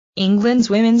England's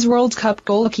Women's World Cup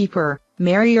goalkeeper,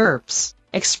 Mary Earps,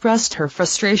 expressed her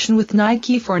frustration with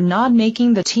Nike for not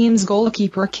making the team's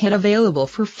goalkeeper kit available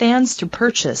for fans to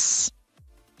purchase.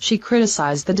 She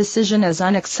criticized the decision as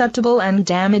unacceptable and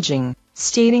damaging,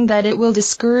 stating that it will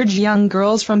discourage young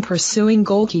girls from pursuing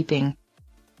goalkeeping.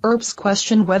 Earps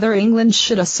questioned whether England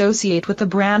should associate with a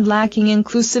brand lacking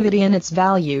inclusivity in its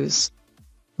values.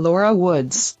 Laura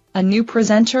Woods, a new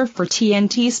presenter for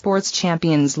TNT Sports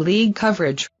Champions League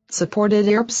coverage, supported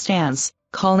Earps' stance,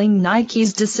 calling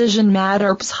Nike's decision mad.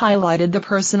 Earps highlighted the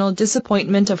personal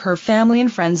disappointment of her family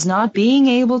and friends not being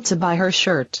able to buy her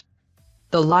shirt.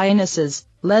 The Lionesses,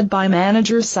 led by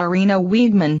manager Sarina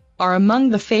Wiegman, are among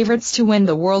the favorites to win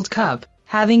the World Cup,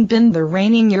 having been the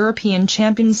reigning European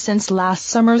champions since last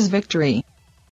summer's victory.